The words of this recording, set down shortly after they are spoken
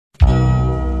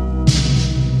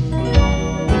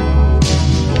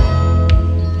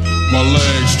my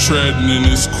legs treading in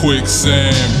this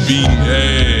quicksand, beating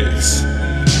eggs.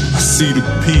 I see the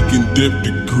peak and dip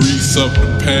the grease up the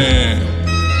pan.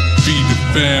 Feed the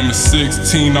fam at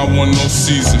 16, I want no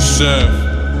seasoned chef.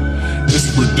 It's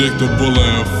predictable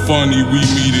and funny, we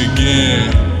meet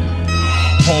again.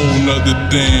 Whole nother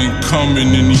thing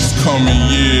coming in these coming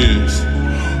years.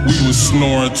 We was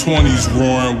snoring 20s,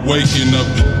 roaring, waking up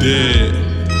the dead.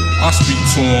 I speak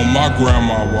to him, my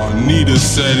grandma Juanita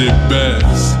said it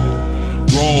best.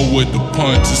 Roll with the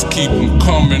punches, keep them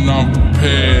coming, I'm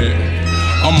prepared.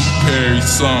 I'ma parry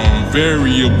something,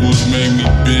 variables make me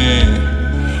bend.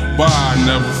 But I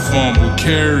never fumble,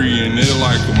 carrying it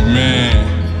like a man.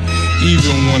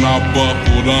 Even when I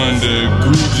buckled under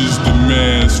egregious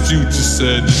demands, Future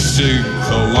said this shit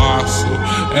colossal,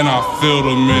 and I feel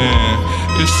the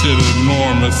man. This shit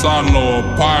enormous. I know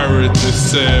a pirate that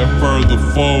said further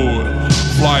forward,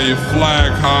 fly your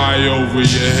flag high over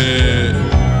your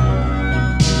head.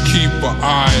 Keep an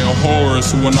eye on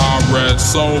Horus when I read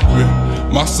Sophie.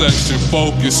 My section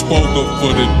focus spoke up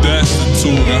for the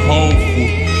destitute and hopeful.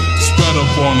 Sped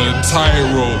up on a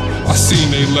tightrope, I seen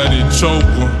they let it choke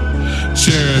 'em.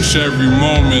 Cherish every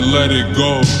moment, let it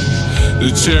go.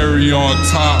 The cherry on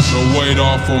top, the weight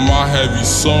off of my heavy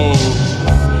soul.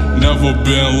 Never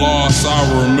been lost, I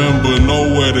remember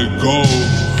nowhere to go.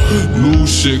 New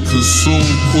shit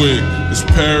consumed quick, it's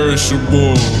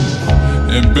perishable.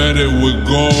 Embedded with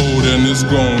gold and it's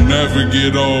gon' never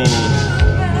get old.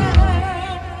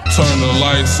 Turn the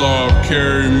lights off,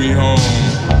 carry me home.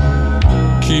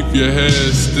 Keep your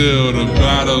head still, the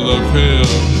battle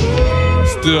uphill.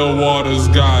 Still waters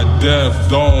got depth,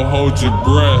 don't hold your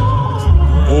breath.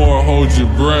 Or hold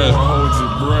your breath, hold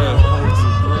your breath.